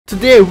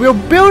Today we're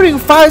building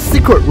 5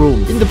 secret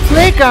rooms in the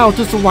playground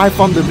to survive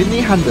from the mini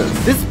hunters.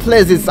 This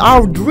place is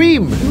our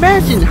dream.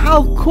 Imagine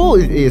how cool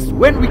it is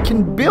when we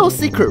can build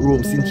secret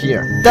rooms in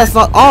here. That's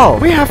not all.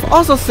 We have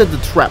also set the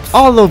traps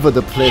all over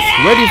the place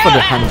ready for the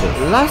hunters.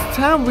 Last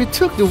time we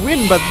took the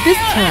win, but this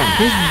time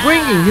he's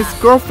bringing his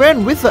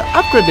girlfriend with an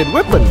upgraded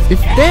weapon. If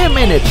they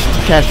manage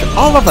to catch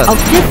all of us,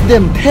 I'll give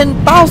them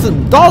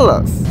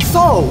 $10,000.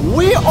 So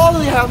we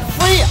only have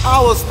 3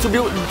 hours to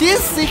build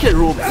this secret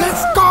room.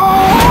 Let's go!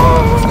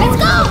 Let's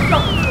go!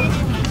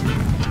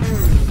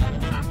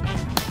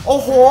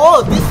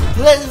 Oh, this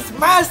place is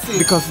massive!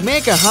 Because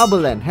Mega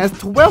HarborLand has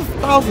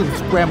 12,000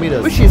 square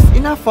meters, which is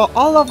enough for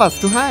all of us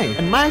to hide.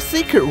 And my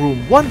secret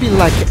room won't be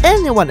like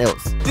anyone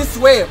else. This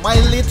way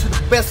might lead to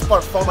the best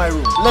spot for my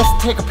room. Let's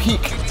take a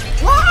peek.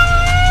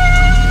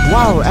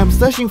 Wow, I'm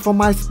searching for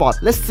my spot.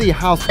 Let's see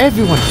how's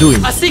everyone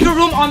doing. A secret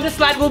room on this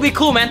slide will be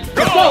cool, man.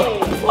 Let's go!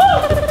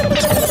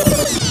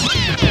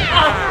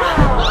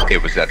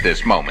 It was at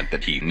this moment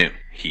that he knew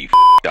he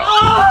f***ed up.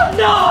 Oh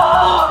no!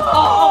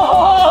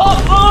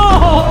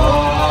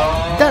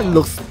 That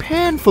looks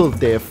painful,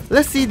 Dave.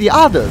 Let's see the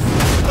others.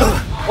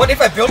 What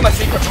if I build my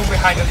secret room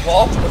behind this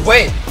wall? But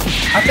wait,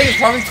 I think it's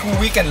probably too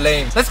weak and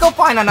lame. Let's go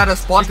find another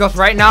spot because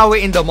right now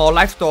we're in the mall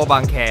Lifestore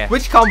Bangkae,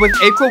 which comes with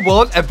Aqua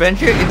World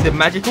adventure in the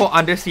Magical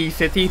Undersea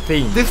City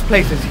theme. This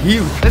place is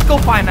huge. Let's go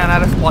find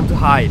another spot to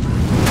hide.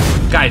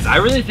 Guys, I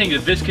really think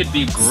that this could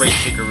be a great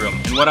secret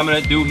room. And what I'm gonna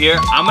do here,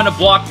 I'm gonna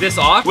block this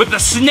off with the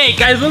snake.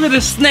 Guys, look at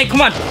this snake.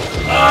 Come on.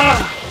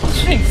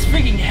 This thing's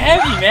freaking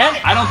heavy, man.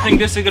 I don't think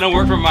this is gonna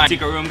work for my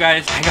secret room,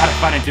 guys. I gotta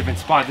find a different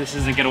spot. This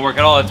isn't gonna work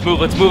at all. Let's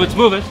move, let's move, let's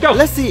move. Let's go.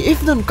 Let's see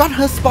if Nun got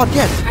her spot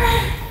yet.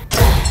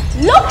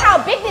 Look how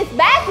big this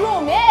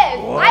bathroom is!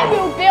 Whoa. I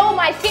will build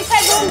my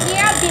secret room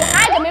here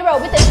behind the mirror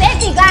with the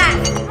safety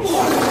glass.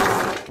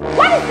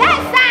 What is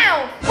that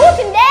sound? Who's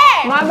in there?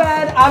 My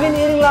bad, I've been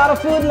eating a lot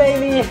of food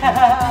lately. Ew!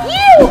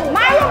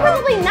 My room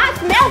probably not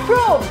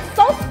smell-proof.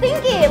 So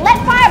stinky.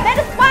 Let's find a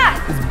better spot.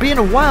 It's been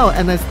a while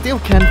and I still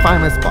can't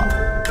find my spot.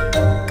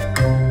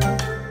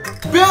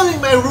 Building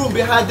my room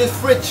behind this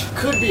fridge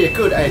could be a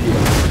good idea.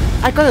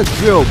 I got a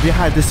drill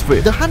behind this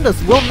fridge. The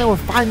hunters will never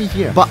find me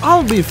here, but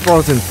I'll be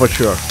frozen for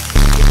sure.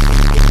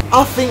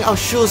 I think I'll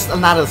choose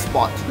another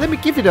spot. Let me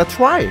give it a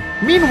try.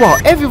 Meanwhile,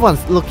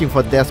 everyone's looking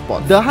for their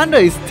spot. The hunter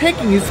is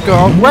taking his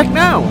girl right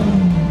now.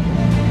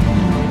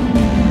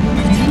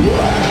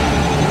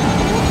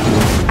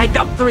 I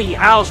got 3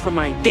 hours for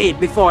my date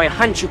before I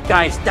hunt you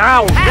guys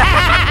down.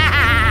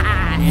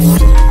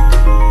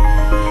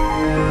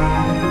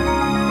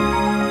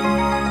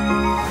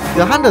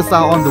 The hunters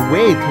are on the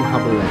way to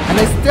HarborLand, and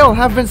I still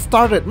haven't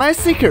started my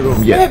secret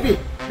room yet. Baby,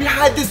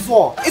 behind this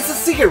wall, it's a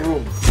secret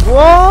room.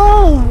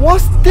 Whoa,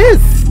 what's this?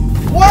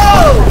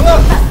 Whoa!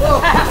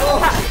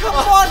 Come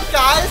on,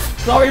 guys.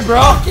 Sorry,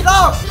 bro. Knock it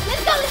off.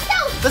 Let's go, let's go.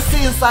 Let's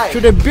see inside.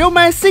 Should I build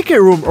my secret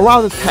room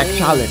around the tag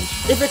challenge?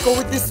 If I go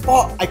with this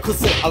spot, I could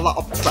set a lot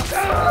of traps.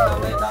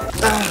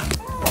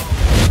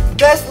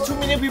 There's too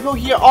many people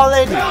here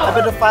already. I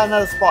better find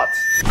another spot.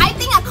 I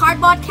think a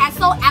cardboard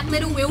castle at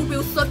Little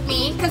will suit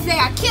me because they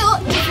are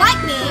cute just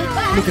like me.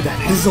 Look at that,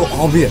 it's so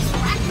obvious.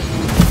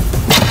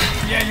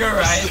 Yeah, you're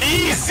right.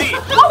 Easy!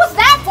 What was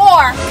that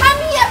for? Come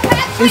here,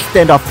 Patrick!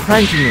 Instead of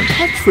pranking him,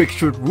 Patrick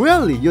should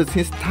really use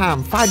his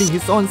time finding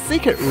his own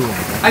secret room.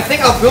 I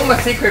think I'll build my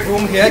secret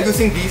room here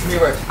using these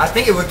mirrors. I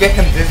think it will get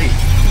him dizzy.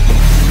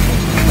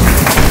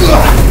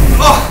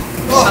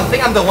 I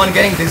think I'm the one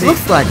getting dizzy.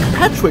 Looks like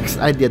Patrick's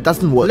idea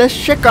doesn't work. Let's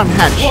check on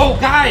Hatch. Whoa,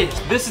 guys!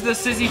 This is the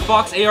Sissy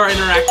Fox AR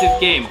interactive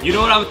game. You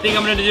know what I think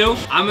I'm gonna do?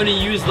 I'm gonna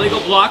use Lego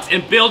blocks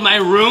and build my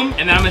room,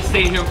 and then I'm gonna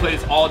stay here and play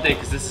this all day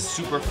because this is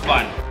super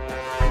fun.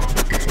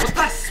 What's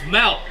that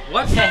smell?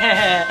 What?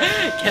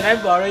 Can I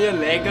borrow your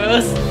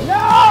Legos?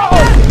 No!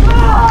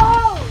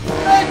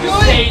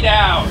 Stay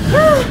down.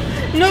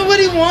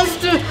 Nobody wants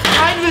to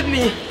hide with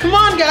me. Come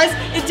on, guys.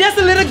 It's just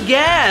a little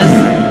gas.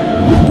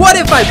 What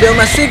if I build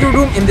my secret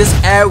room in this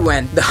air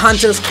vent? The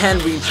hunters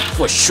can't reach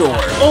for sure.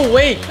 Oh,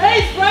 wait.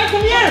 Hey, Sprite,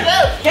 come here.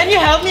 Can you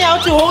help me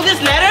out to hold this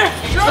ladder?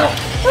 Sure.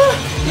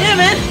 Yeah,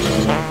 man.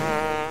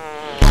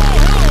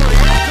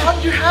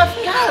 Don't you have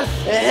gas?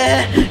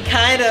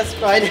 Kinda,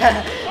 Sprite.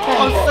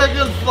 On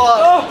second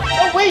thought. Oh,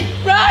 wait,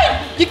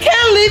 Sprite. You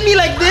can't leave me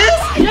like this.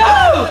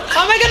 No.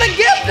 How am I gonna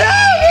get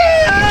down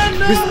here?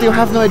 No. We still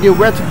have no idea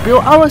where to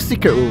build our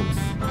secret rooms.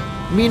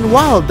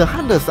 Meanwhile, the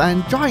hunters are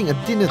enjoying a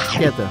dinner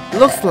together.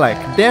 Looks like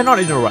they're not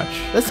in a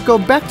rush. Let's go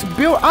back to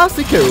build our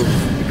secret rooms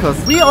because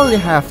we only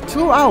have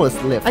 2 hours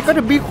left. I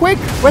gotta be quick.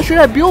 Where should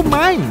I build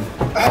mine?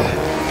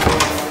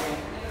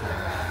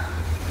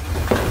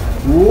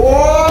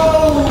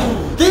 Whoa!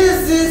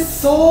 This is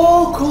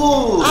so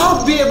cool!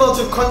 I'll be able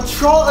to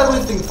control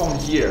everything from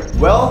here.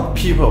 Well,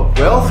 people,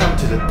 welcome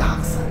to the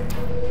dark side.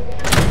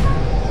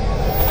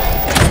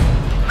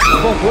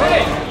 Oh,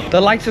 great! The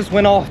lights just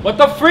went off. What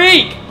the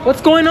freak? What's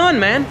going on,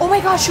 man? Oh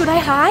my god, should I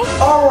hide?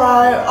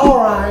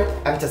 Alright.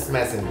 I'm just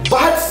messing.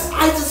 But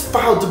I just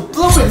found the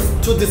blueprints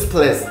to this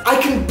place.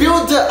 I can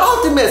build the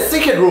ultimate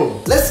secret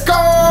room. Let's go!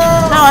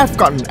 Now I've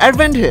got an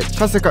advantage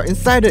because I got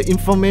insider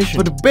information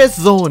for the best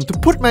zone to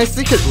put my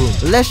secret room.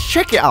 Let's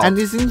check it out. And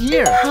it's in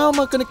here. How am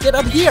I gonna get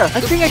up here?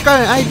 I think I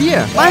got an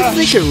idea. My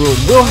secret room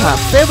will have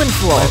 7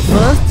 floors.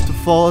 First to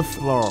 4th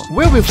floor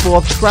will be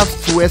 4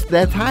 traps to waste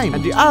their time,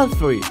 and the other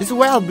 3 is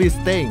where I'll be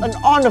staying. And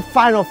on the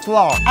final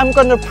floor, I'm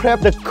gonna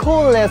prep the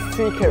coolest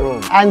secret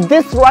room. And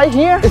this right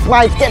here is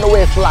my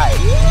getaway slide.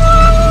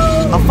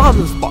 I found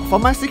a spot for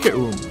my secret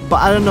room, but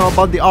I don't know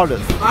about the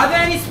others. Are there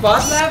any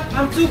spots left?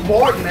 I'm too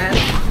bored, man.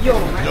 Yo,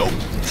 man. Nope.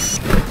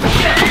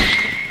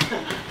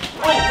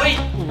 Oh, wait.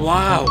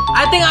 Wow.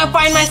 I think I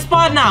find my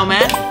spot now,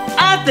 man.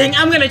 I think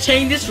I'm gonna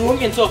change this room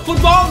into a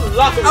football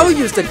locker room. I will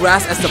use the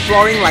grass as the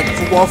flooring like a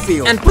football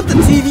field and put the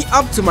TV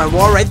up to my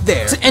wall right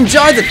there to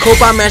enjoy the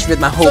Copa match with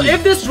my homie. So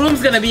if this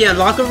room's gonna be a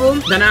locker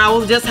room, then I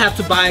will just have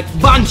to buy a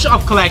bunch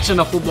of collection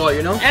of football,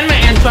 you know? And my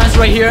entrance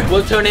right here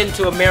will turn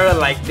into a mirror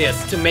like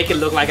this to make it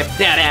look like a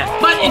dead end.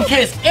 But in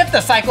case if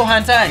the Psycho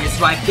Hunter and his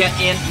wife get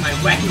in, my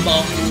wrecking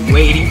ball is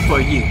waiting for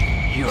you.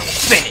 You're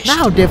finished.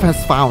 Now Dave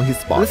has found his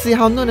spot. Let's see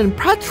how Nun and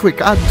Patrick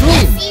are doing.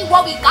 Let's see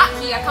what we got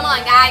here. Come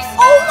on, guys.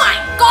 Oh my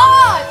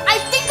god! I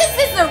think this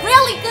is a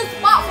really good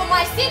spot for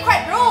my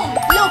secret room.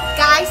 Look,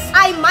 guys,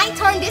 I might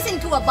turn this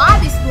into a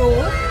Barbie's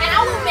room, and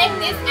I will make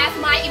this as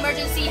my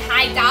emergency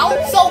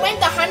hideout. So when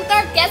the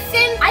hunter gets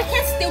in, I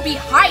can still be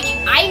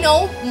hiding. I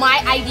know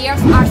my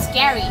ideas are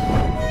scary.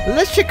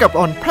 Let's check up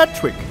on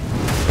Patrick.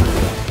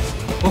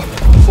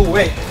 Oh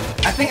wait.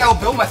 I think I'll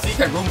build my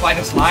secret room by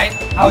the slide.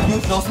 I'll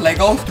use those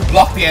Legos to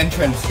block the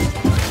entrance.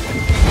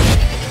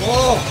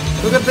 Whoa,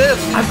 look at this.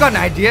 I've got an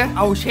idea.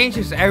 I will change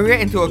this area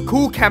into a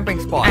cool camping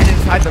spot. And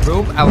inside the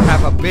room, I'll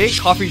have a big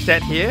coffee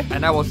set here.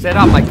 And I will set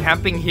up my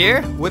camping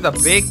here with a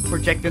big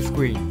projector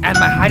screen. And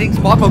my hiding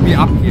spot will be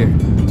up here.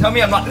 Tell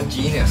me I'm not a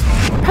genius.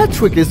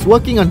 Patrick is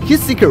working on his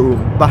secret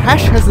room, but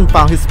Hash hasn't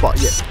found his spot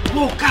yet.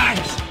 Whoa, guys!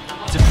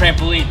 It's a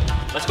trampoline.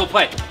 Let's go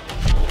play.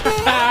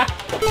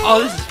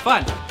 Oh, this is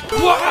fun.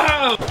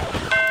 Whoa!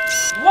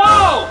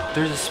 Whoa!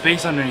 There's a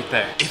space underneath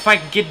there. If I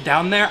get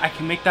down there, I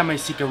can make that my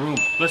secret room.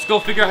 Let's go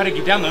figure out how to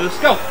get down there. Let's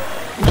go.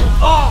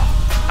 Oh!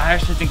 I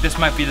actually think this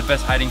might be the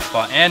best hiding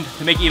spot. And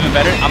to make it even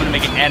better, I'm gonna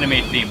make an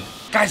anime theme.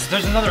 Guys,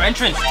 there's another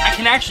entrance. I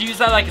can actually use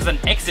that like as an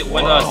exit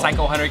when the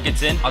Psycho Hunter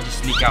gets in. I'll just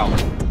sneak out.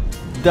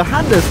 The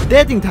hunter's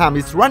dating time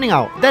is running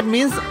out. That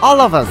means all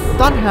of us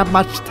don't have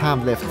much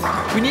time left.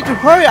 We need to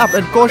hurry up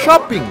and go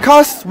shopping,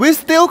 cause we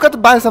still got to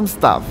buy some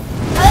stuff.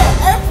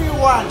 Hey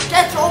everyone,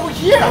 get over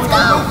here!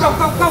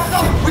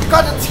 Go! We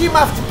gotta team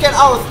up to get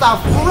our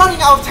stuff. We're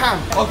running out of time.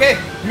 Okay,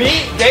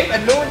 me, Dave,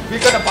 and Noon, we're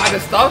gonna buy the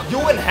stuff. You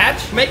and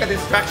Hatch make a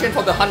distraction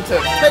for the hunter.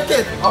 Take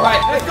it.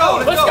 Alright, let's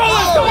go! Let's go!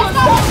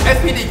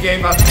 SPD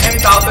gave us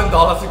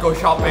 $10,000 to go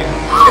shopping.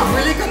 It's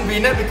really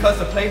convenient because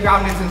the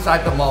playground is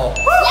inside the mall.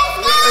 Let's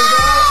go!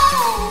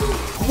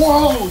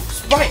 Whoa,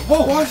 Sprite,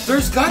 whoa, what?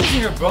 There's guns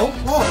here, bro.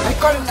 Whoa, I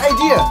got an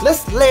idea.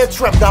 Let's lay a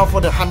trap down for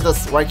the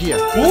hunters right here.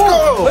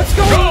 Let's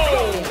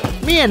go!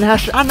 Me and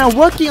Hash are now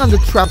working on the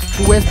traps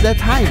to waste their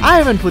time. I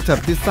haven't put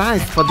up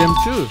designs for them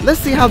too. Let's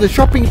see how the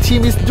shopping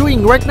team is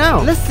doing right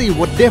now. Let's see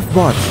what they've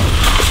bought.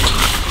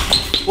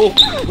 Oh,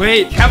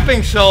 wait,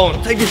 camping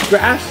zone. Take this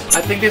grass.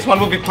 I think this one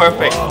will be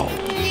perfect. Whoa.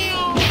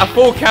 A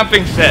full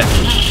camping set.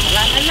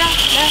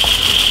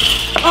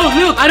 Oh,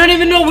 look, I don't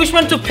even know which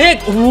one to pick.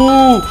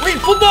 Ooh, wait,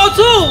 football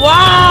too.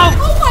 Wow.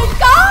 Oh my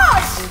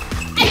gosh!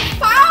 I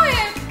found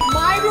it!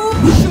 My room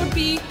should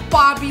be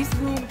Barbie's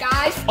room,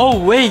 guys.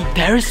 Oh, wait,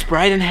 there is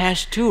Sprite and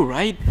Hash too,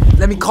 right?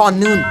 Let me call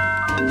Noon.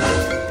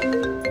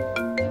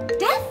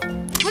 Dev?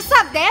 What's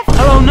up, Dev?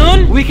 Hello,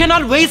 Noon. We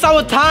cannot waste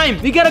our time.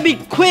 We gotta be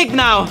quick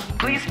now.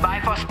 Please buy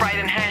for Sprite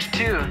and Hash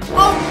too.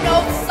 Oh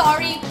no,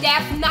 sorry,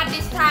 Dev, not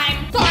this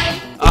time. Sorry.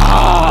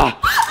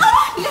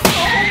 Let's go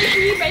home with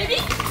me,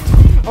 baby.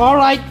 All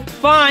right,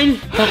 fine.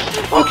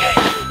 Okay.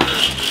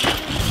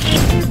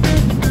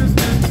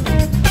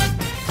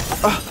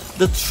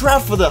 The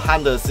trap for the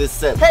hunters is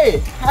set. Hey,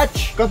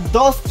 Hatch, got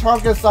those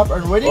targets up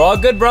and ready? All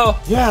good, bro.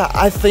 Yeah,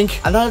 I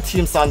think another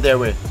team's on their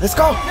way. Let's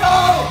go. Yo!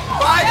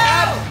 Bye,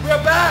 Dad!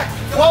 We're back!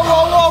 Whoa.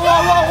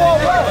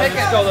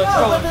 Let's go.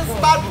 Let's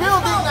start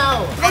building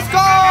now. Let's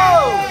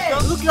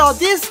go. Look at all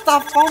this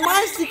stuff for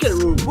my secret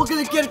room. We're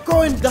gonna get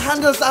going. The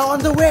hunters are on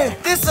the way.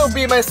 This will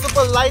be my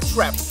super light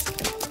trap.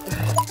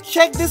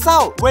 Check this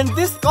out. When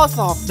this goes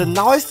off, the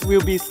noise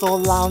will be so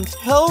loud,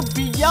 he'll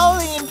be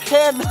yelling in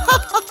pain.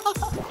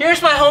 Here's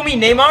my homie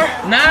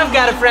Neymar. Now I've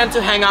got a friend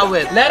to hang out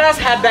with. Let us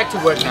head back to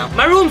work now.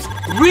 My room's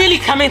really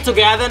coming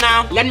together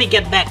now. Let me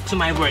get back to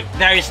my work.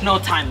 There is no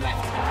time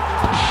left.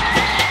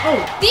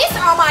 These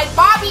are my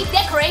Barbie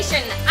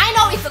decoration. I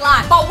know it's a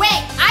lot, but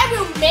wait, I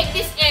will make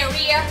this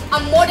area a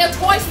model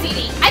toy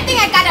city. I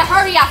think I gotta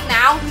hurry up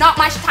now. Not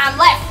much time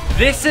left.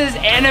 This is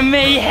anime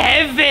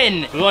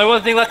heaven. There's only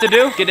one thing left to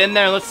do. Get in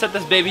there and let's set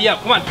this baby up.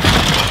 Come on.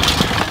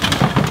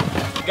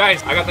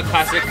 Guys, I got the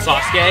classic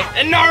Sasuke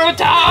and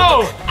Naruto.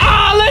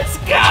 Ah! let's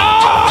go!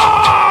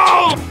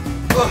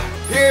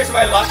 Here's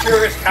my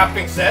luxurious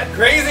camping set.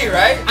 Crazy,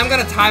 right? I'm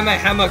gonna tie my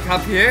hammock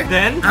up here.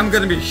 Then I'm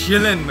gonna be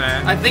chilling,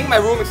 man. I think my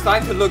room is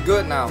starting to look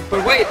good now.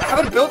 But wait, I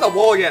haven't built a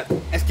wall yet.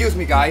 Excuse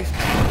me, guys.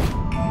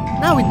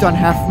 Now we don't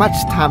have much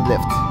time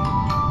left.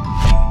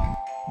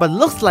 But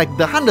looks like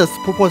the hunter's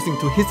proposing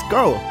to his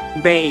girl.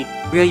 Babe,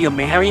 will you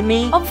marry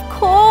me? Of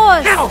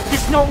course. No,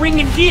 there's no ring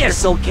in here.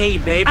 It's okay,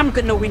 babe. I'm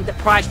gonna win the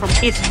prize from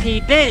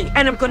SPD,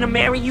 and I'm gonna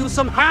marry you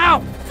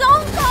somehow.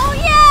 Don't go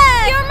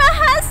yet. You're my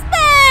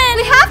husband.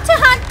 We have to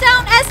hunt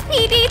down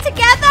SPD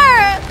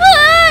together.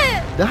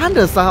 The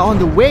hunters are on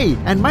the way,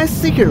 and my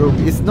secret room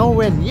is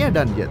nowhere near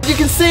done yet. You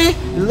can see,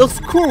 it looks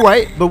cool,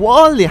 right? But we're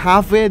only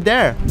halfway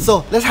there.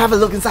 So let's have a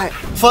look inside.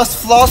 First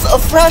floor's a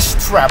fresh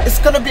trap. It's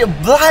gonna be a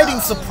blinding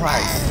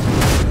surprise.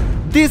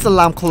 These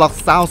alarm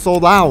clocks sound so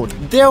loud.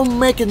 They'll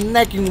make a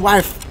nagging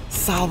wife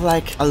sound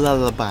like a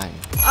lullaby.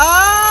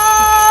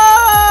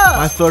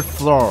 My third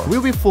floor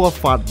will be full of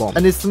fart bombs,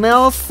 and it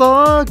smells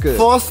so good.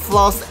 Fourth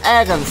floor's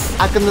agents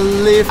are gonna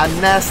leave a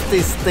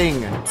nasty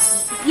sting.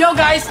 Yo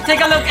guys,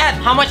 take a look at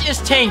how much is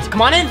changed.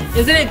 Come on in.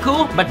 Isn't it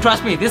cool? But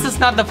trust me, this is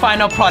not the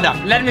final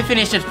product. Let me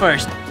finish it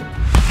first.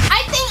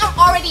 I think I'm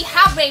already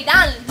halfway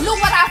done. Look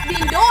what I've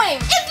been doing.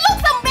 It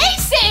looks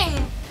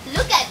amazing.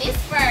 Look at this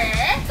fur.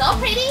 So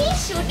pretty.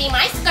 Should be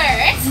my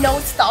skirt. No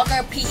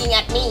stalker peeking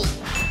at me.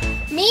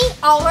 Me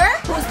or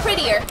who's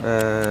prettier?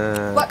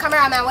 What,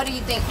 cameraman, what do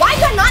you think? Why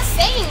you're not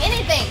saying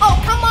anything? Oh,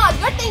 come on.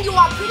 You think you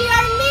are prettier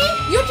than me?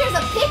 You choose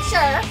a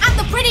picture. I'm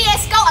the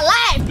prettiest girl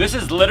alive. This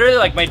is literally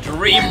like my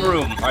dream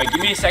room. All right,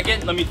 give me a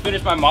second. Let me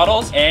finish my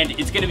models, and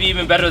it's gonna be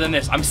even better than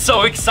this. I'm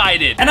so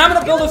excited. And I'm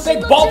gonna build a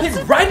fake ball pit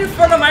right in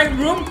front of my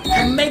room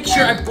to make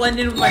sure I blend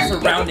in with my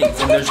surroundings,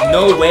 and there's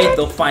no way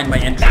they'll find my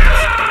entrance.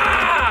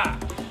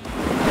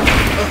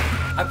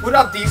 I put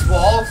up these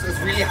walls. It's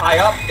really high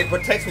up. It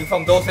protects me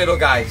from those little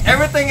guys.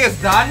 Everything is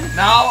done.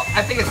 Now,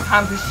 I think it's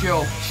time to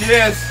chill.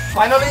 Cheers.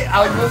 Finally,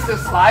 I'll use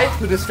this slide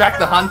to distract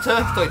the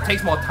hunter so it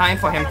takes more time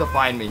for him to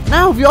find me.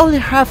 Now we only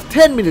have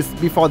 10 minutes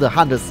before the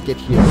hunters get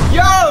here.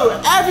 Yo,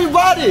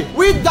 everybody!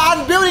 We're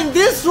done building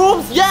these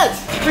rooms yet!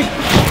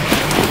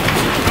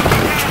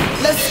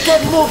 Let's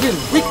get moving.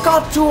 We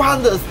got 2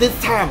 hunters this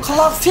time.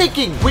 Clock's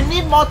ticking. We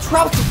need more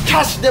traps to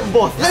catch them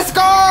both. Let's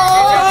go!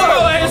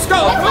 Let's go!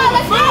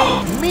 Let's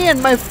go! Me and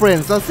my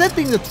friends are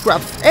setting the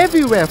traps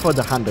everywhere for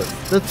the hunters.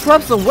 The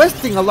traps are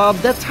wasting a lot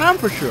of their time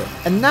for sure.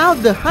 And now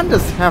the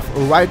hunters have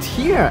arrived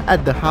here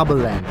at the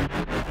HarborLand.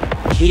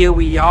 Here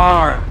we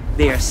are.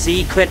 Their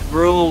secret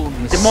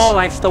rooms. The mall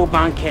Lifestore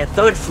Bangkae,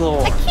 3rd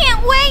floor. I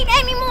can't wait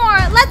anymore.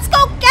 Let's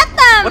go get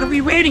them. What are we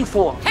waiting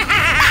for?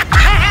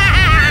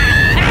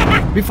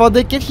 Before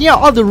they get here,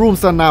 all the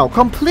rooms are now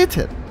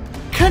completed.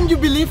 Can you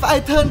believe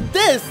I turned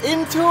this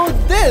into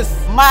this?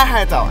 My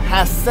hideout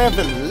has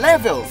 7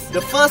 levels.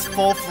 The first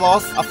 4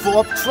 floors are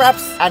full of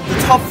traps, and the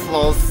top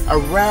floors are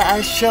where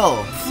I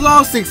chill.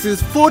 Floor 6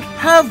 is food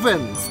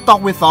heaven,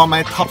 stocked with all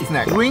my top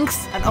snacks,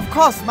 drinks, and of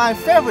course my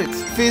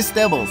favorites, fish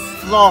tables.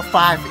 Floor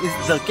 5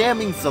 is the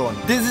gaming zone.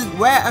 This is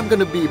where I'm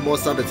gonna be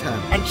most of the time.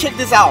 And check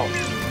this out.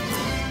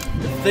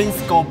 If things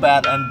go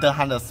bad and the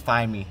hunters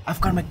find me,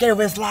 I've got my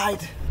getaway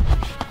slide.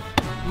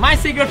 My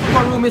secret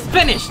football room is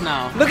finished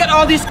now. Look at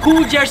all these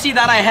cool jerseys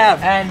that I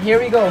have. And here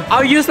we go.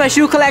 I'll use my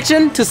shoe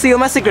collection to seal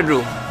my secret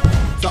room.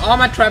 So all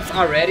my traps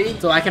are ready,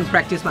 so I can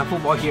practice my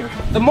football here.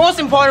 The most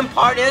important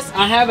part is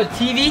I have a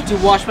TV to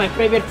watch my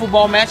favorite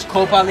football match,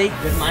 Copa League,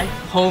 with my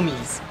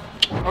homies.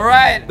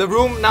 Alright, the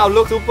room now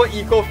looks super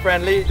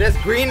eco-friendly. There's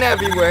green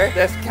everywhere.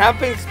 There's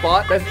camping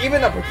spot. There's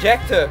even a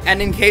projector.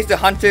 And in case the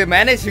hunter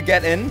managed to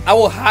get in, I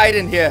will hide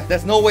in here.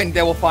 There's no way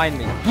they will find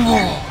me.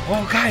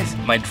 Oh guys,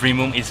 my dream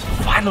room is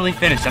finally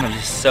finished and I'm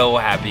just so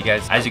happy,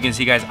 guys. As you can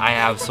see, guys, I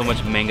have so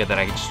much manga that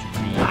I can just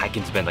read. I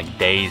can spend like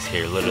days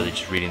here literally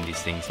just reading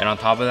these things. And on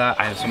top of that,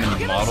 I have so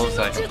many models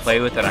that I can play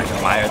with, that I can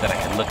admire, that I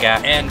can look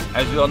at. And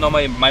as we all know,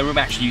 my room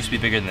actually used to be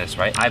bigger than this,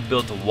 right? I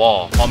built a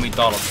wall. Call me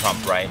Donald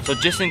Trump, right? So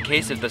just in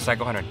case if the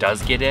Psycho Hunter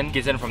does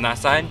gets in from that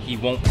side, he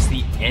won't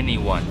see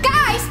anyone.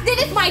 Guys,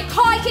 this is my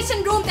toy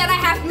kitchen room that I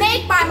have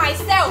made by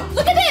myself.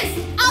 Look at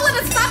this. All of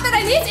the stuff that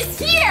I need is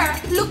here.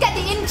 Look at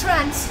the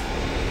entrance.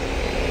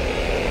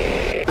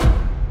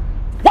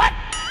 What?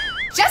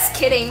 Just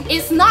kidding.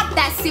 It's not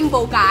that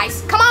simple,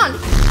 guys. Come on.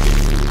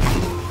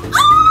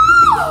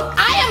 Oh!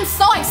 I am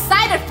so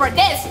excited for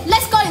this.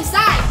 Let's go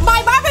inside.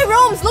 My Barbie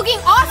room's looking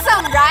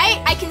awesome,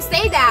 right? I can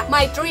say that.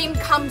 My dream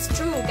comes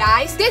true,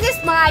 guys. This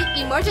is my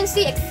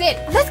emergency exit.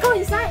 Let's go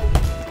inside.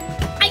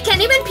 I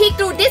can even peek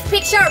through this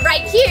picture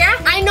right here.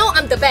 I know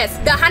I'm the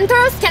best. The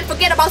hunters can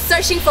forget about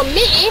searching for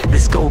me.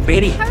 Let's go,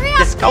 Betty. Hurry up,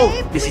 Let's go.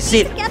 babe. This is We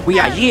it. need to get We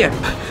are them. here.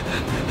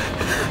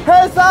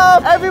 Heads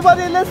up!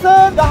 Everybody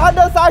listen! The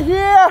hunters are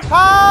here!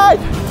 Hide!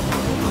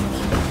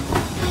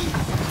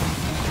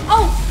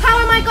 Oh, how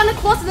am I gonna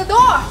close the door?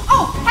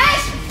 Oh,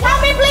 Ash,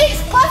 help me please.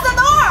 Close the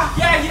door.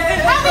 Yeah.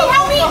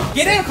 Help me.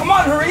 Get in, come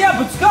on, hurry up,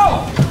 let's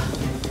go.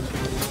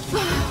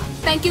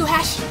 Thank you,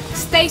 Ash.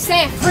 Stay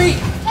safe. Free.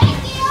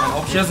 Thank you. I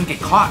hope she doesn't get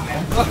caught,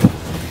 man.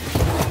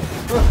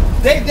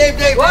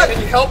 Dave, what? Can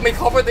you help me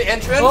cover the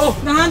entrance? Oh,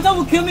 the hunter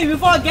will kill me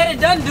before I get it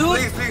done, dude.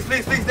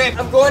 Please, Dave.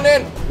 I'm going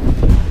in.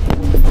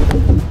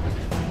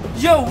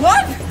 Yo,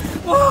 what?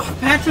 Oh,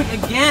 Patrick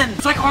again.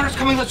 Psycho Hunter's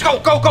coming. Let's go.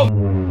 Come on.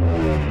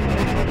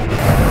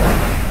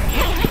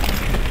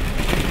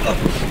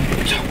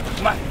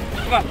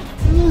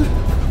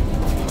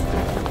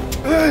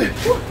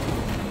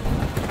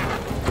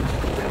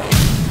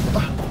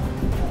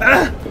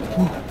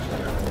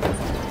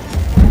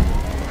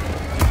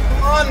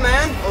 Come on,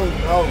 man. Oh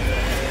no.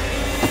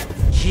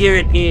 Here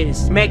it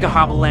is. Mega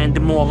HarborLand, the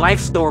mall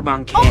Lifestore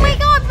Bangkae. Oh my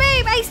god,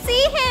 babe, I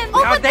see him!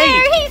 Where are Over they?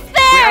 there, he's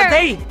there! Where are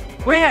they?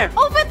 Where?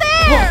 Over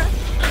there!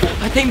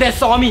 I think they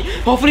saw me.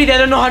 Hopefully they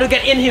don't know how to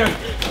get in here.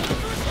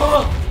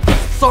 Oh.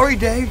 Sorry,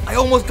 Dave. I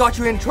almost got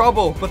you in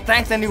trouble, but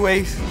thanks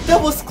anyways.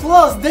 That was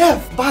close,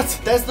 Dev. But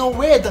there's no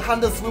way the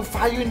hunters will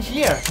find you in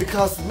here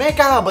because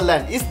Mega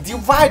HarborLand is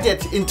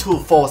divided into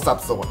 4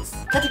 subzones,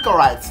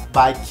 categorized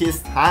by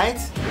Kids Height,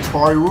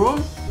 Toy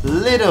Room,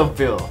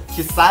 Littleville,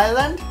 Kids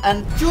Island,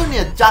 and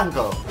Junior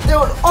Jungle. They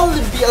will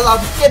only be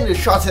allowed to get the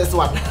shortest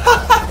one.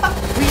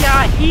 We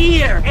are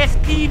here,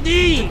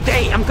 SPD.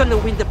 Hey, I'm gonna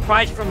win the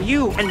prize from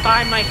you and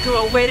buy my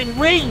girl a wedding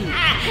ring.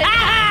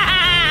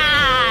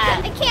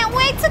 I can't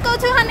wait to go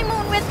to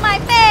honeymoon with my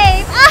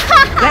babe.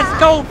 Let's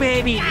go,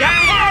 baby.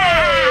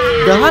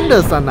 Yeah. The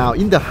hunters are now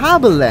in the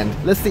HarborLand.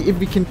 Let's see if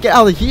we can get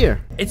out of here.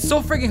 It's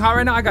so freaking hot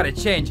right now, I gotta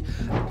change.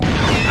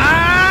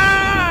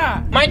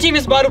 My team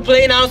is about to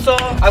play now, so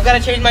I've got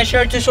to change my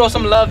shirt to show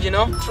some love, you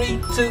know? 3,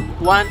 2,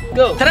 1,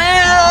 go.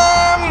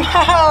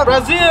 Ta-da!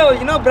 Brazil!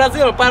 You know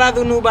Brazil, para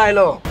do no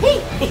bailo.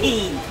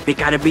 We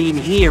gotta be in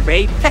here,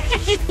 babe.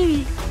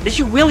 Did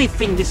you really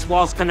think this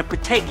wall's gonna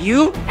protect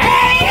you?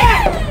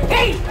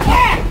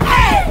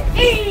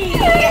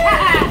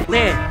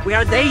 Where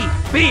are they?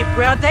 Babe,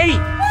 where are they?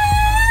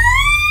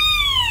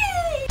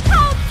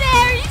 How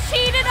dare you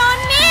cheated on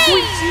me!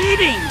 Quit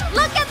cheating!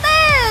 Look at this!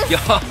 Yo,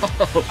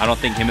 I don't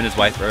think him and his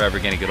wife are ever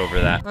gonna get over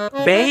that.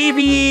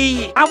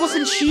 Baby, I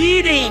wasn't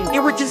cheating. It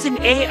was just an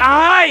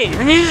AI.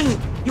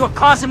 You are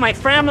causing my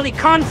family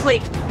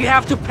conflict. You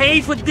have to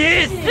pay for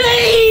this.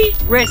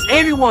 Where's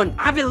everyone?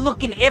 I've been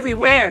looking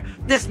everywhere.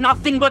 There's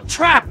nothing but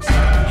traps.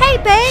 Hey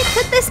babe,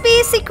 could this be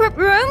a secret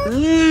room?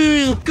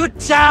 Good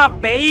job,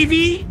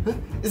 baby.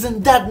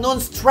 Isn't that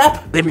Nun's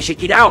trap? Let me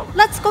check it out.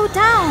 Let's go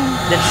down.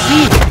 Let's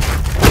see.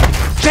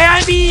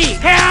 Baby,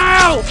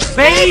 help!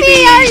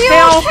 Baby, are you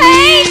help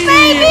okay, me!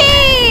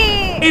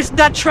 baby? It's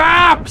the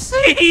traps.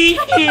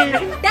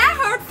 That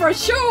hurt for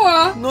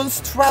sure. Nun's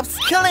trap's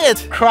killing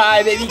it.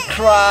 Cry, baby,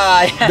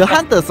 cry. The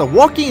hunters are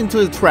walking into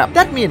the trap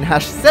that Min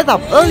has set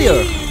up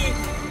earlier.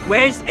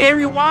 Where's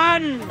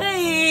everyone?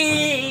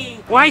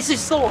 Why is it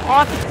so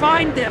hard to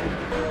find them?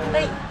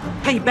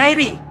 Hey,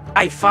 baby,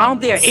 I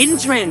found their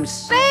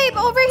entrance. Babe,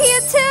 over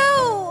here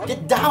too.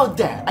 Get down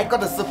there. I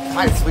got a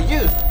surprise for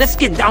you. Let's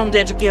get down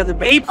there together,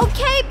 babe.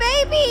 Okay,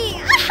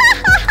 baby.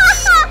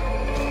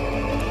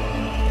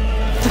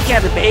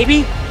 Together,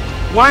 baby.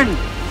 1,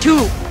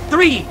 2,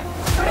 3.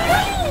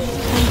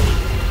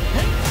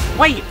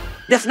 Wait,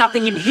 there's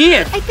nothing in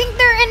here. I think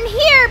they're in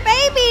here,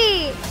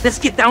 baby. Let's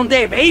get down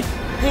there, babe.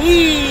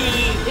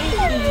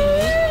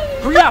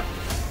 Hurry up.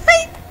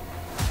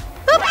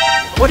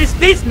 What is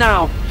this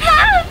now?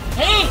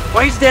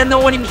 Why is there no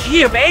one in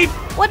here, babe?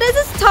 What is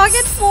this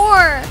target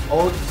for?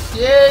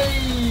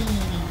 Okay.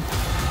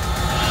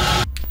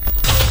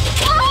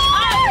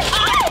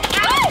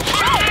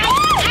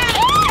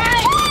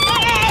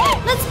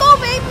 Let's go,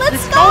 babe.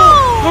 Let's go.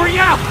 Hurry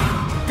up.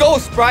 Go,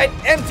 Sprite.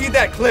 Empty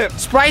that clip.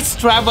 Sprite's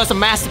trap was a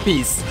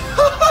masterpiece.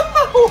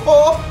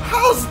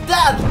 How's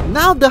that?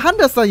 Now the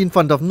hunters are in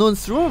front of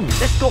Nun's room.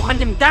 Let's go hunt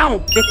them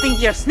down. They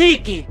think you're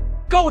sneaky.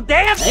 Go,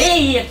 Dave.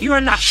 Hey,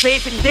 you're not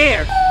safe in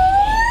there.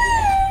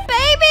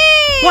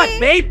 Baby! What,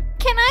 babe?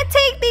 Can I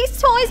take these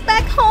toys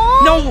back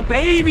home? No,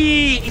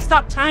 baby. It's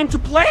not time to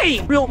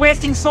play. We're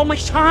wasting so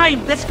much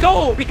time. Let's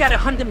go. We gotta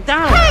hunt them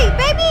down. Hey,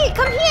 baby!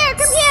 Come here!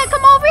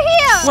 Come over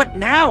here! What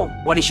now?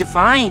 What did you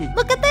find?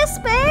 Look at this,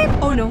 babe!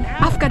 Oh no,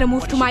 I've gotta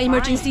move to my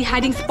emergency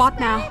hiding spot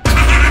now.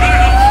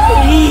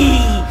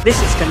 This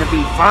is gonna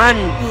be fun.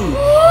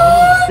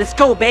 Let's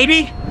go,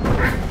 baby.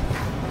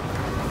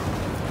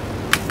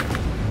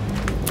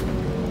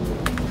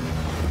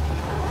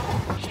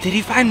 Did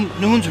he find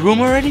Noon's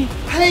room already?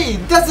 Hey,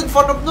 that's in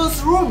front of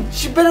Nun's room.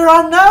 She better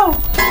run now.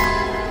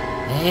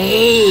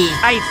 Hey,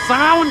 I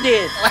found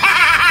it.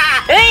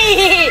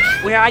 Hey,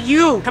 where are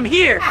you? Come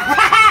here.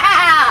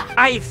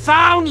 I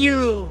found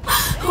you.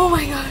 Oh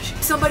my gosh,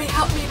 somebody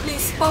help me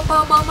please.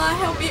 Papa, Mama,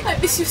 help me. I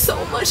miss you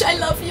so much. I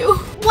love you.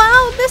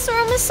 Wow, this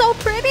room is so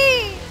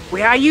pretty!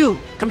 Where are you?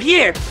 Come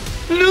here.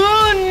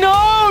 Noon,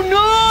 no,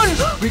 Noon.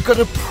 We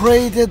gotta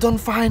pray they don't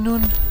find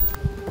Nun.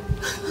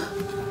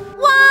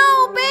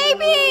 Wow,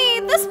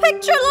 baby! This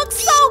picture looks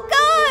so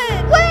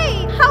good!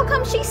 Wait, how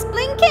come she's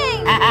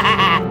blinking?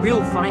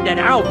 We'll find that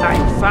out. I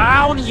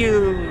found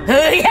you.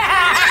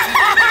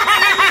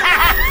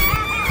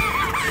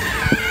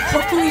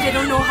 Hopefully they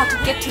don't know how to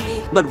get to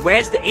me. But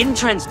where's the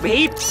entrance,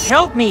 babe?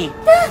 Help me.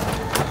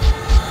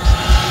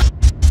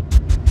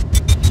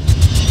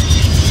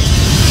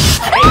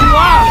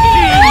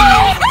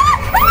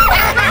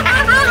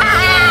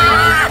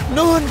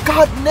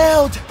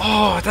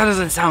 Oh, that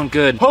doesn't sound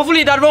good.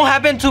 Hopefully that won't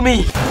happen to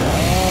me.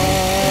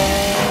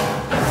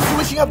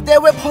 Switching up their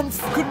weapons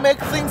could make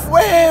things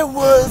way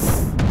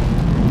worse.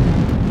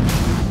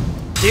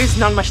 There's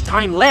not much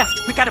time left.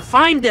 We gotta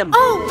find them.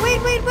 Oh,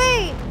 wait.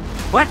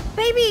 What?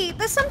 Baby,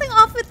 there's something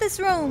off with this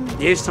room.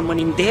 There's someone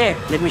in there.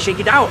 Let me shake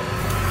it out.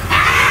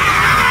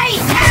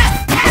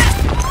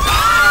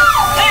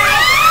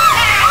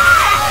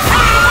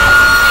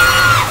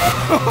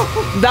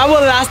 That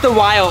will last a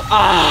while.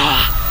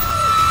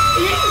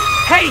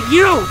 Hey,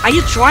 you! Are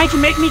you trying to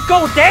make me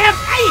go deaf?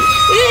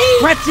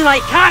 Wait till I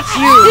catch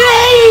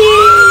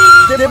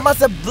you! They must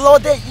have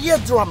blown their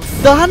eardrums.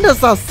 The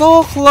hunters are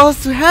so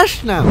close to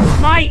Hash now.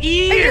 My Are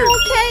ear! you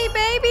okay,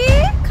 baby?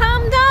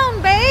 Calm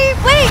down, babe.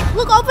 Wait,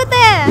 look over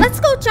there. Let's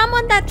go jump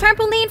on that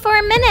trampoline for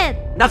a minute.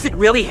 Does it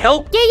really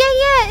help?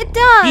 Yeah, it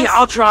does. Yeah,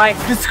 I'll try.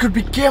 This could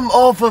be game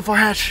over for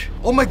Hash.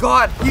 Oh my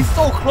god, he's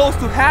so close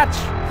to hatch.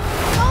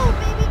 Go,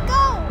 baby,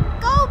 go.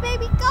 Go,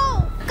 baby,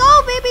 go.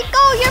 Go, baby,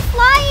 go. You're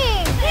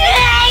flying.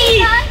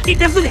 It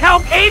doesn't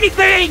help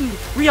anything!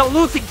 We are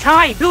losing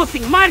time,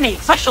 losing money.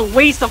 Such a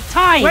waste of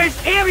time. Where's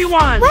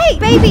everyone? Wait,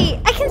 baby,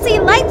 I can see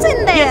lights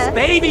in there. Yes,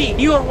 baby,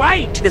 you are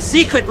right. The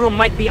secret room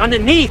might be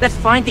underneath. Let's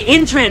find the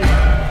entrance.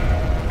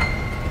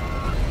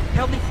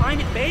 Help me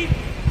find it, babe.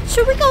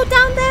 Should we go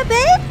down there,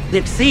 babe?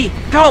 Let's see.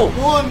 Go!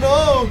 Oh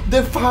no,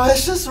 they found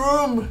Hash's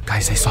room.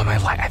 Guys, I saw my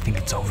light. I think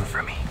it's over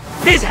for me.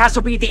 This has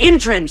to be the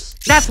entrance.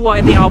 That's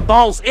why there are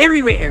balls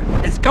everywhere.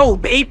 Let's go,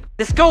 babe.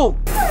 Let's go.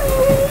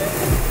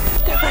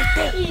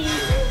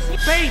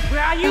 Babe,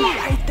 where are you?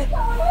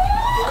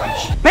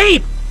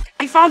 Babe,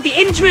 I found the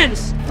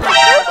entrance.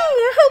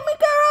 Help me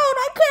get out.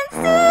 I can't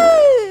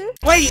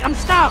see. Wait, I'm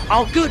stuck.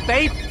 All good,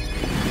 babe.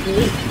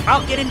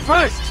 I'll get in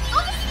first.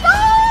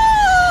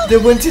 They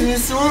went in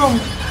his room.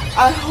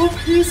 I hope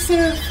he's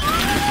safe.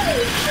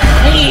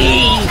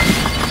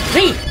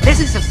 Hey, this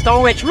is a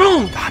storage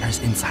room. The hunter's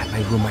inside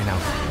my room right now.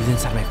 He's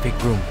inside my fake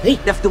room. Hey,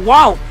 that's the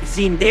wall. Is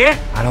he in there?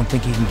 I don't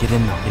think he can get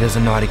in though. He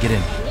doesn't know how to get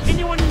in.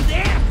 Anyone in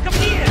there? Come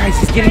here. Guys,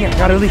 he's getting in. I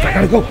gotta leave. I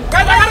gotta go.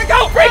 Guys, I gotta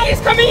go.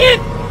 Frankie's coming in.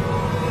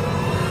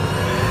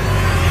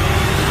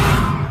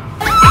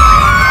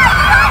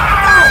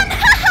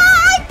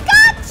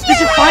 Did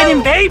you find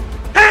him, babe?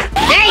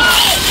 Hey!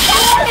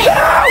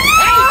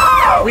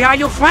 We are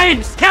your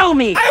friends. Tell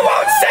me. I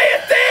won't say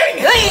a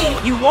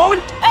thing! You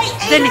won't?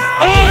 Then it's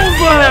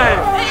over.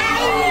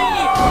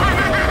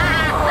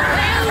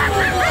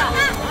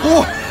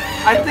 Oh,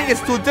 I think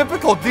it's too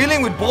difficult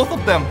dealing with both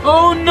of them.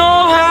 Oh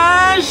no,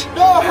 Hash!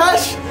 No,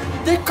 Hash,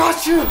 they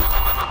got you.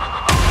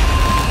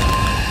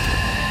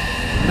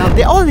 Now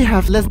they only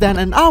have less than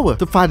an hour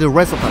to find the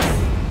rest of us.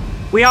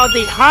 Where are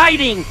they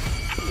hiding?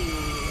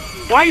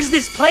 Why is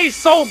this place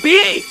so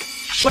big?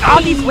 What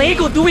are these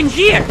Lego doing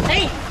here?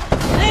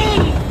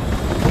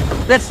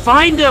 Let's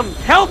find them.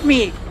 Help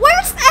me.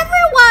 Where's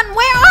everyone?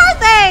 Where are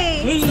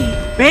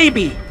they?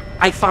 Baby,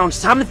 I found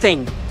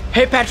something.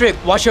 Hey Patrick,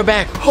 watch your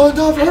back. Oh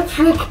no,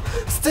 Patrick,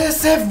 stay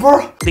safe,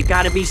 bro. There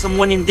gotta be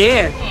someone in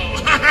there.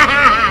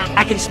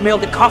 I can smell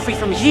the coffee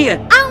from here.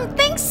 I don't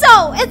think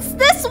so. It's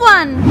this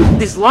one.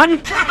 This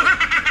one?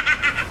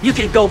 You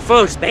can go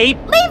first, babe.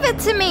 Leave it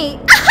to me.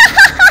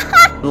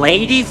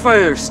 Lady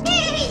first.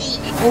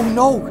 Oh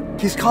no,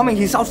 he's coming.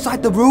 He's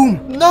outside the room.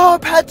 No,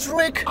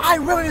 Patrick, I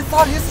really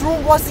thought his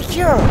room was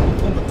secure.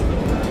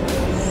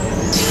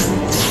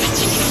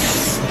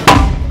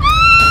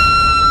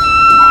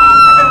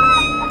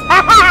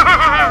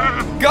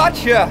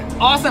 Gotcha.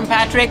 Awesome,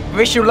 Patrick.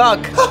 Wish you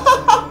luck.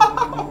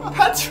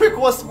 Patrick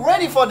was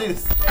ready for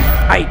this.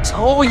 I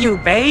told you,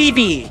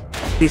 baby.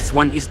 This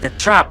one is the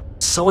trap.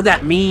 So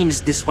that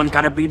means this one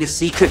gotta be the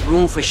secret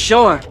room for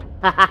sure.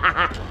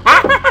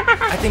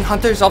 I think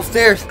Hunter's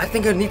upstairs. I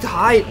think I need to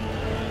hide.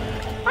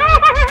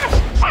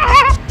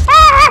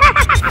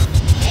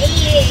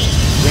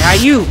 Where are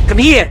you? Come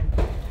here.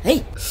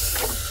 Hey.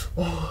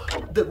 Oh,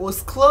 that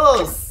was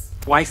close.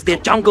 Why is there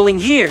jungle in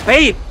here,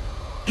 babe?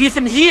 He's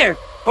in here.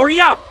 Hurry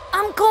up.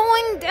 I'm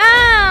going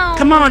down.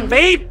 Come on,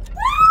 babe.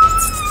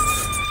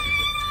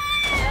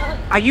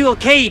 Are you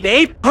okay,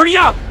 babe? Hurry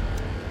up.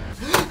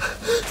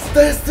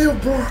 Stay still,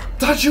 bro.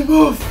 Don't you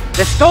move.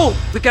 Let's go.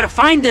 We gotta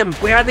find them.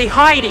 Where are they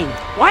hiding?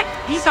 What?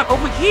 He's not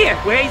over here.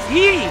 Where is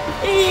he?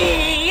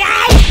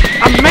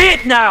 I'm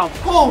mad now.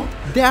 Oh,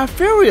 they are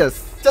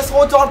furious. Just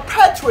hold on,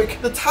 Patrick.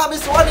 The time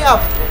is running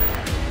up.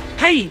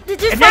 Hey,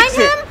 Did you an find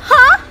exit. him?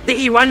 Huh? Did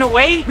he run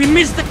away? We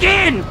missed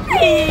again.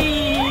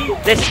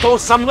 Let's go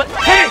somewhere.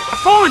 Hey, a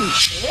phone.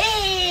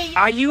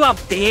 Are you up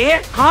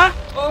there? Huh?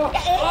 Come,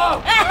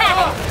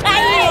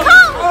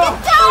 get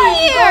down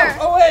here.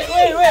 Oh wait.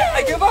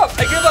 I give up.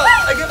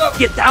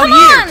 Get down Come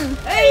here. on.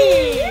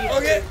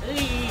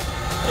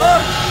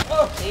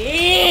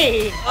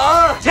 Okay.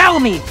 Tell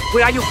me,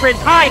 where are your friends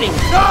hiding?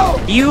 No.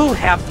 You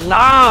have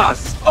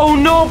lost. Oh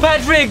no,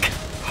 Patrick.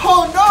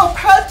 Oh no,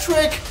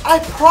 Patrick. I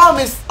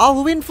promise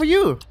I'll win for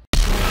you.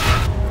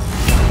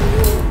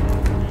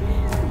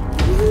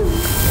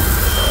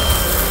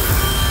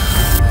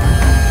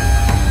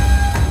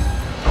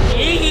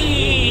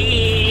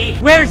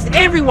 Where's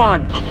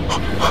everyone?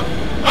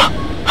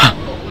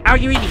 Are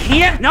you in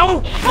here?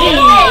 No?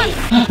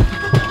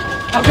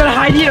 I'm gonna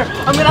hide here.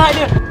 I'm gonna hide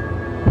here.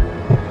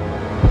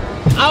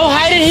 I'll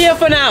hide it here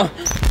for now.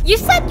 You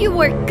said you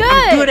were good.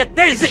 I'm good at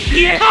this.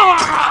 Yeah.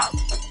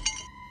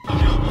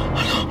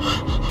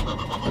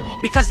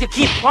 Because you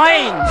keep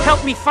playing.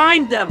 Help me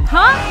find them.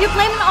 Huh? You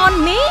blaming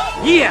on me?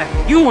 Yeah,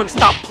 you won't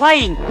stop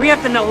playing. We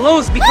have to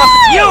lose because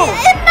of you.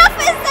 Enough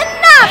is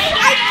enough.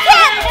 I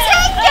can't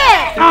take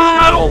it.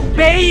 Oh,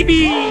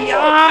 baby.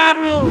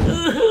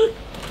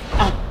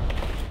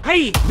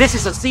 Hey, this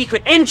is a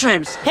secret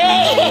entrance.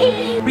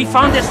 Hey, we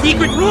found a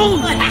secret room.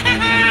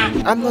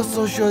 I'm not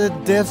so sure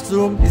that Dev's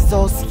room is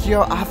so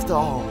secure after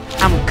all.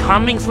 I'm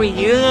coming for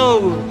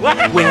you.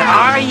 Where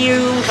are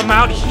you? Come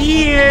out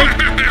here.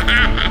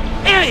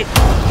 Hey,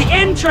 the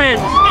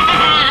entrance.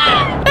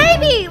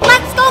 Baby,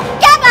 let's go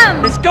get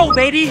him. Let's go,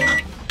 baby.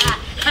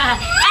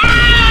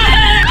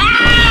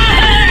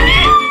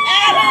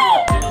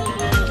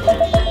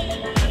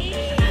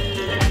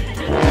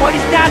 What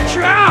is that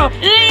trap?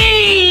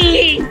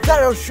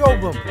 That'll show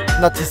him,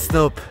 not to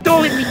Snoop.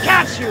 Don't let me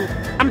catch you.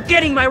 I'm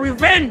getting my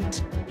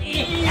revenge.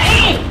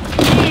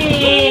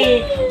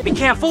 Be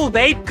careful,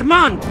 babe. Come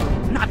on.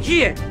 Not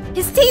here.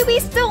 His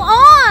TV's still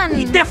on.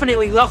 He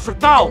definitely loves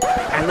football.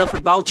 I love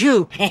football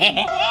too.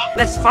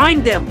 Let's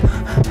find them.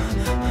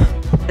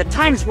 The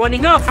time's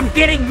running up. I'm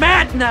getting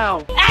mad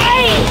now.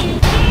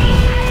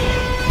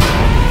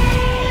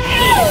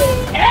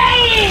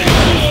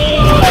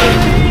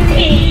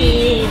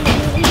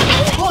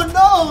 Oh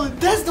no,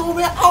 there's no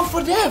way out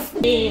for Dev.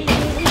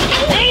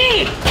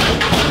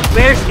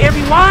 Where's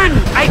everyone?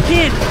 I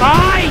can't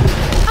find.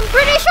 I'm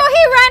pretty sure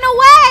he ran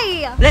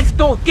away. Let's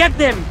go get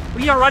them.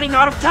 We are running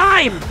out of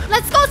time.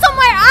 Let's go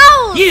somewhere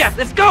else. Yeah,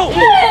 let's go.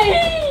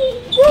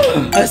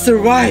 I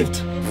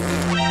survived.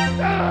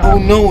 Oh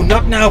no,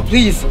 not now,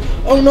 please.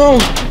 Oh no.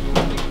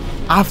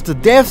 After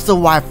Dev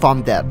survived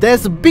from that,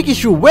 there's a big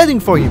issue waiting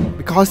for him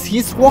because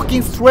he's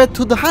walking straight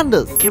to the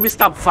hunters. Can we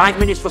stop 5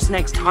 minutes for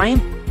snacks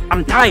time?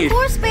 I'm tired. Of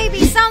course,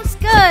 baby. Sounds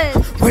good.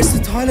 Where's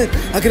the toilet?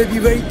 I gotta be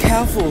very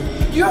careful.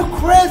 You're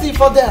crazy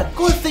for that.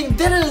 Good thing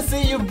they didn't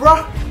see you,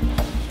 bro.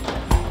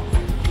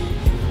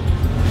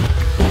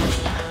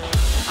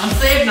 I'm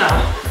safe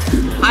now.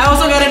 I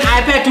also got an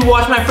iPad to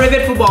watch my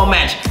favorite football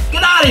match.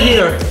 Get out of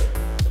here.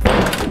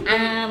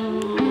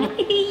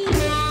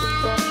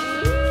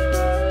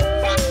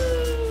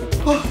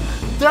 Oh,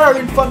 they're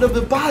in front of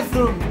the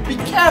bathroom. Be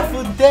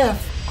careful, Dev.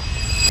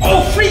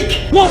 Oh, freak!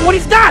 Whoa, what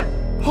is that?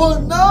 Oh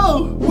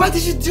no! Why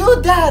did you do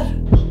that?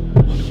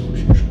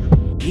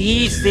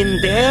 He's in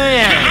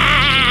there.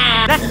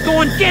 Let's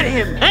go and get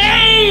him.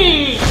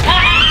 Hey!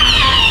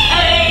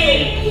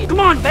 Come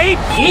on, babe.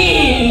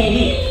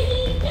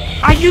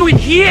 Are you in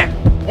here?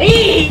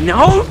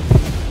 No?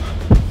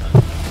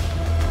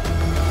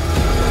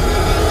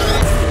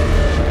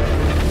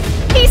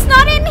 He's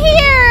not in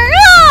here.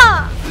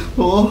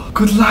 Oh,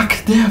 good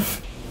luck,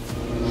 Dev.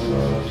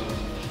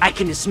 I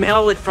can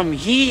smell it from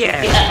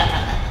here.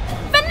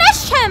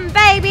 Finish him,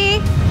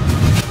 baby.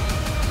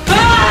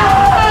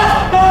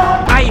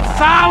 I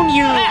found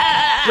you.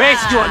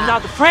 Where's your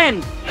another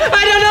friend?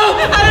 I don't know.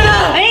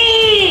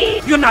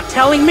 You're not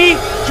telling me?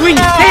 Drink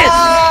this.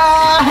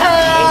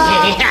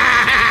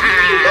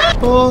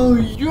 Oh,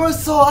 you're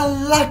so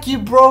unlucky,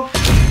 bro.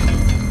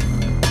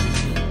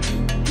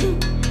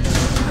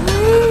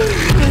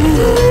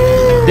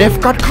 Dev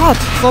got caught,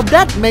 so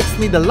that makes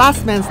me the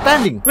last man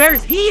standing.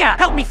 Where's he at?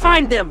 Help me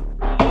find them.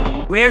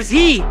 Where's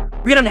he?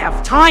 We don't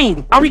have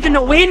time. Are we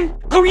gonna win?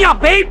 Hurry up,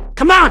 babe.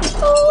 Come on.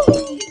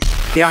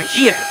 They are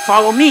here.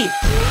 Follow me.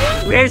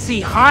 Where's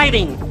he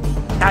hiding?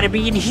 Gotta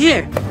be in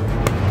here.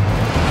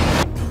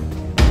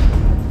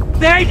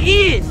 There it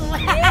is.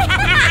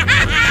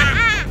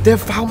 They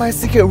found my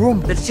secret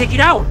room. Let's check it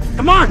out.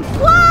 Come on.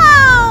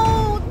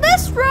 Wow,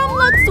 this room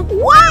looks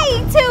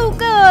way too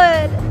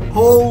good.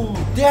 Oh,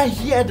 they're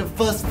here at the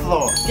first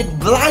floor. Get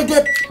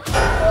blinded.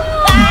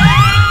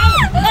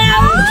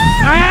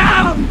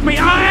 Ah, my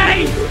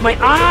eyes! My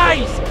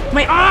eyes!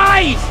 My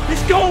eyes!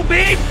 Let's go,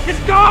 babe! Let's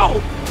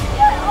go!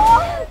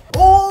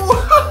 Oh,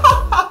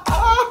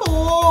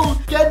 oh,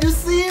 can you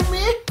see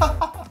me?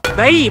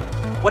 Babe,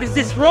 what is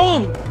this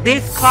room?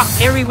 There's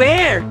clocks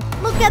everywhere.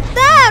 Look at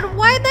that.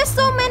 Why are there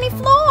so many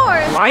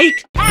floors?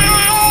 Right?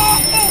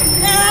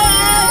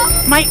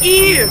 My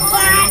ears!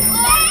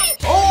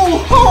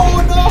 Oh no!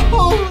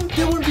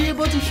 They won't be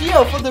able to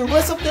hear for the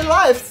rest of their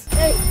lives.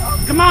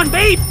 Come on,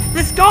 babe!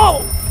 Let's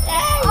go!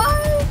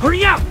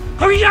 Hurry up!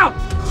 Hurry up!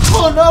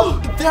 Oh no!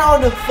 They're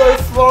on the third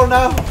floor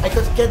now. I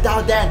got to get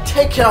down there and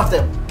take care of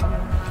them.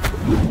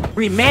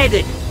 We made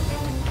it!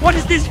 What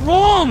is this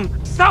room?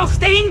 So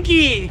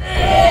stinky!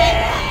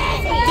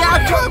 They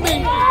are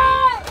coming!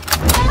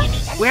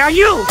 Where are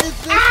you?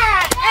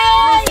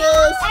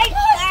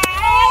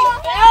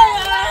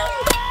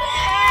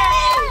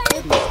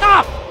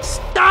 Stop!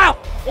 Stop!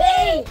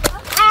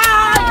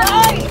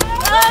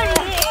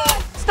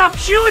 Stop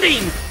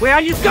shooting! Where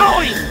are you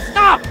going?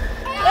 Stop!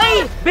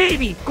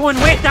 Baby, go and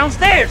wait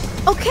downstairs.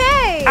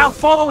 Okay. I'll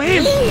follow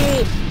him.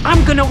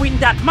 I'm gonna win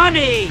that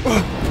money.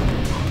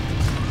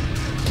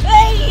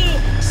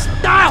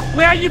 Stop!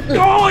 Where are you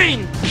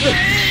going?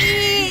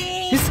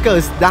 His girl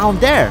is down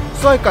there,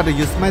 so I gotta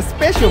use my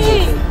special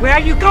move. Where are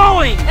you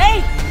going?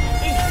 Hey!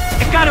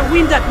 I gotta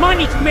win that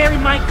money to marry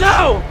my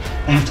girl!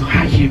 I have to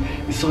hide here.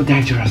 It's so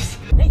dangerous.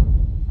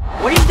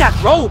 What is that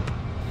rope?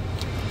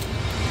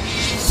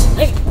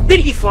 Hey,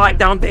 did he fly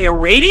down there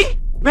already?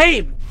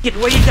 Babe, get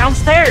ready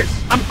downstairs.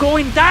 I'm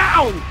going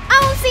down. I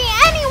don't see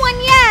anyone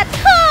yet.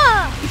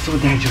 Huh? It's so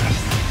dangerous.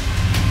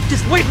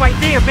 Just wait right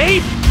there,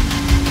 babe.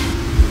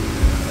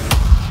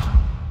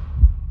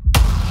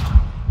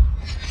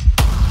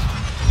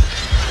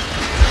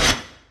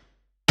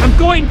 I'm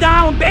going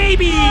down,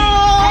 baby.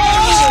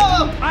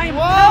 I'm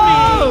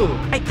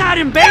coming. I got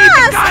him, babe.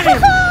 I got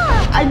him.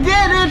 I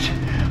did it.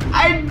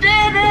 I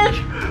did it.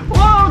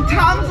 Whoa,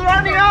 time's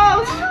running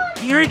out.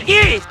 Here it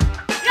is.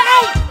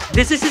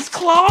 This is his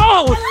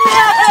clothes.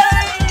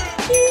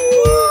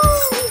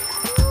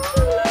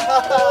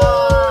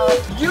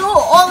 You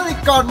only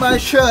got my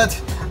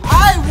shirt.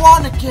 I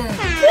won again.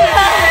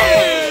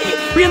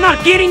 We're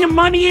not getting the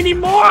money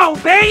anymore,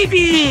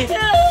 baby.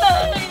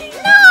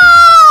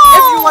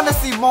 If you want to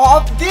see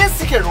more of these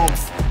secret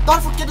rooms,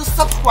 don't forget to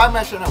subscribe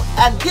my channel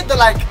and hit the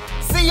like.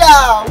 See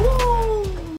ya! Woo!